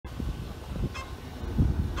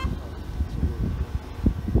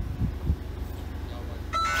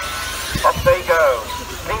they go.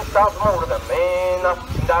 Things start from all of them, in, up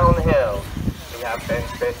and down the hill. We have Ben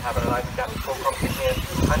Smith having a nice gap before crossing here.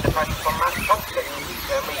 Under pressure from Matt Thompson.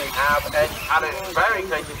 Then we have Ed Allen very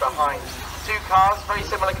closely behind. Two cars, very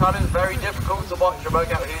similar colours, very difficult to watch and work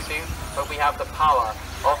out who's who, but we have the power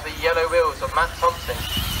of the yellow wheels of Matt Thompson,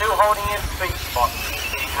 still holding his sweet spot.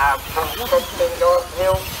 We have Paul Thompson go up the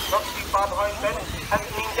hill, not too far behind Ben, hasn't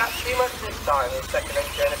been gapped too much this time. His second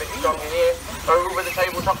engine a bit strong in here, over the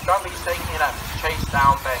tabletop jump, he's taking it up, chase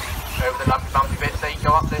down Ben, over the lumpy bumpy bits, they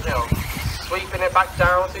go up the hill, sweeping it back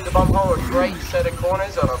down through the bump hole, a great set of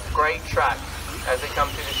corners on a great track. As they come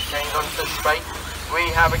through the chicane onto the straight, we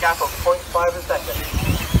have a gap of 0.5 a second.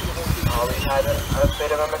 We had a bit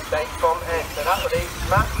of a mistake from Ed, so that would leave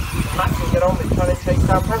Matt. Matt can get on with trying to chase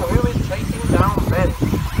down Paul, who is chasing down Ben.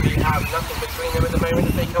 We have nothing between them at the moment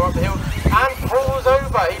as they come up the hill, and Paul's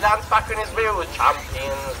over. He lands back on his wheels,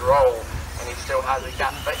 champions roll, and he still has a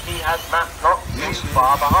gap, but he has Matt not too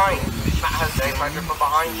far behind. Matt has no pressure from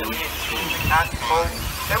behind, so he is keen to catch Paul.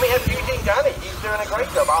 Then we have Eugene Galley, he's doing a great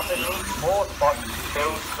job after the 4th spot.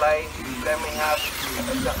 Bill's play, then we have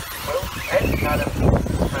Will, Ed Adam,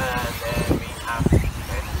 and then we have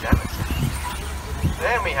Ben Jemison.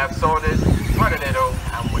 Then we have Saunders, quite a little,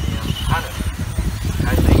 and William Hannon.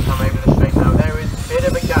 As they come over the straight now, there is a bit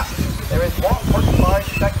of a gap. There is 1.5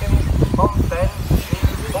 seconds from Ben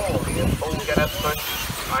to Paul. If Paul get a push,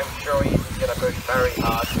 I'm sure he's going to push very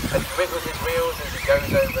hard. And he wiggles his wheels as he goes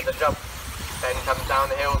over the jump. Ben comes down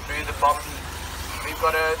the hill through the bump. We've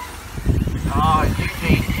got a...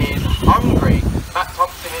 Eugene is hungry. Matt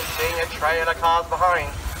Thompson is seeing a trail of cars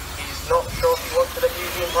behind. He's not sure if he wants to let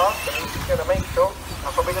Eugene pass, but he's going to make sure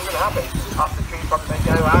that probably doesn't happen. Up the tree front they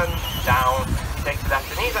go and down. Takes the left,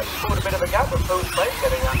 and he's actually caught a bit of a gap with Phil's plate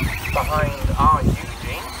getting up behind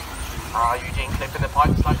Eugene. Eugene clipping the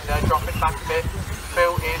pipes like they're dropping back a bit.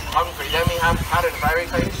 Phil is hungry. Then we have Karen very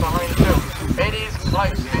close behind Phil. It is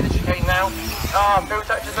close to the chicane now. Phil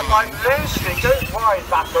touches the pipe loosely, goes wide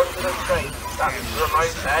back onto the straight. That's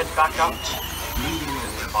remote head back up.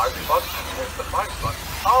 5 spots, there's the 5 spot.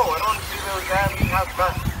 And on 2 wheels there we have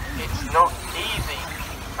Matt. It's not easy.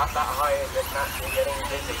 Not that high, is it? Matt's getting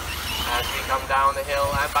dizzy as we come down the hill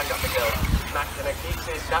and back up the hill. Matt's going to keep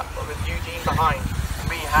his gap with Eugene behind.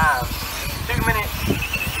 We have 2 minutes,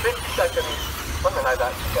 50 seconds, something like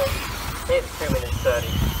that to go. It's 2 minutes 30.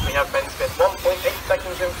 We have Ben Smith 1.8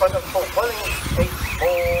 seconds in front of Paul, pulling a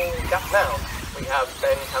small gap now. We have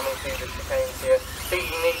Ben coming through the chicanes here,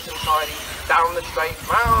 beating neat and tidy, down the straight,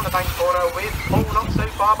 round the bank corner with Paul not so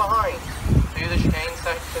far behind. Through the chicane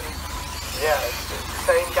section, yeah, it's the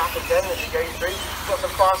same gap again as you go through. We've got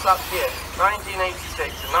some fast laps here, 1986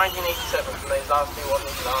 and 1987 from those last 2 on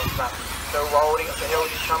these last laps. Still rolling up the hill,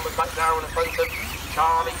 he comes back down in front of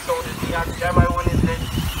Charlie Saunders. He has Gemmo on his lid.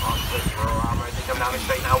 As they come down the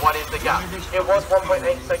straight now, what is the gap? It was 1.8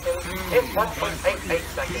 seconds, it's 1.88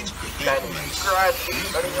 seconds. Ben gradually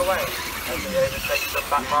running away as he overtakes the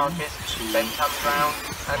back markers. Ben comes round,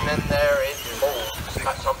 and then there is Paul.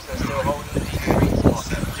 Matt Thompson still holding the 3 spot,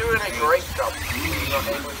 doing a great job. He's not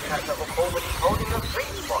able to catch up with Paul, but he's holding the 3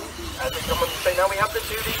 spot. As they come on the straight now, we have the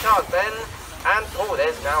 2 lead cars, Ben and Paul.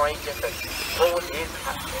 There's now a difference. Paul is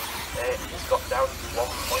catching. He's got down to 1.1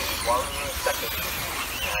 seconds.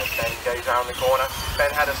 As Ben goes round the corner, Ben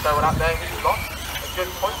had a slow one up there. He's lost a good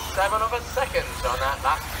 0.7 of a second on that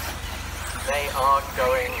lap. They are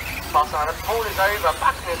going fast on. Paul is over,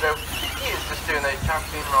 back in his wheel. He is just doing those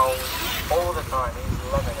champion rolls all the time. He's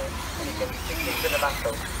loving it. He can stick to the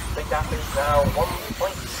battle. The gap is now 1.75.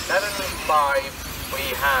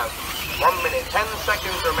 We have 1 minute, 10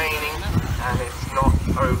 seconds remaining, and it's not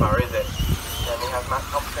over, is it? Then we have Matt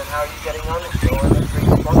Thompson. How are you getting on? Still in the 3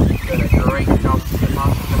 spot. He's doing a great job to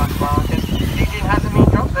pass the back markers. Eugene hasn't been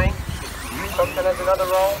dropped, eh? Thompson has another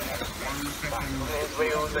roll. Back on his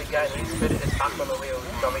wheels again. He's fitted his back on the wheels,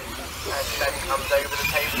 dummy. And then comes over the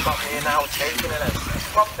tabletop here now, taking it out.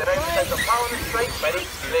 Thompson overtakes the power on the straight, but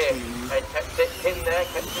it's clear. They kept it in there,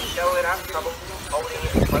 kept it going out of trouble, holding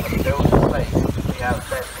it in front of Phil's place. We have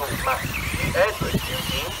Ben, Paul, Matt, Edward,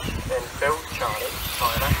 Eugene, then Phil, Charlie,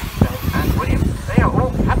 Tyler, Ben, and William. They are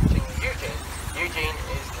all catching Eugene. Eugene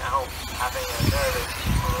is now having a nervous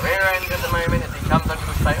rear end at the moment as he comes under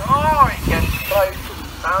the straight. It gets close.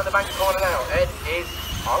 Round the bank corner now. Ed is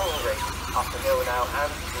hungry. Up the hill now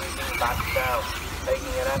and moving back down.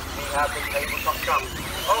 Taking it out. We have the tabletop jump.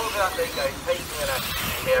 Over that they go, taking it out.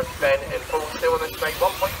 Here Ben and Paul still on the straight.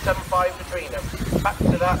 1.75 between them. Back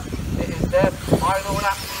to that. It is their final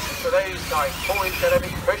lap for those guys. Paul is going to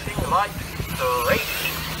be pushing like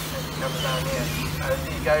crazy. Comes down here as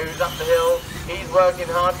he goes up the hill. He's working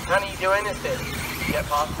hard. Can he do anything? Get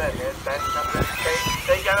past Ben. Here's Ben comes in straight.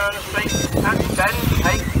 They go on the straight, and Ben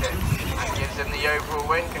takes it. That gives him the overall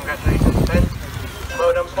win. Congratulations, Ben.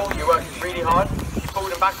 Well done, Paul. You worked really hard. You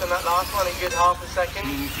pulled him back on that last one a good half a second.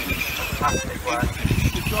 Fantastic work.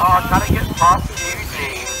 Oh, can I get past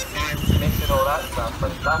Eugene? Missing all that stuff.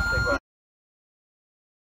 Fantastic work.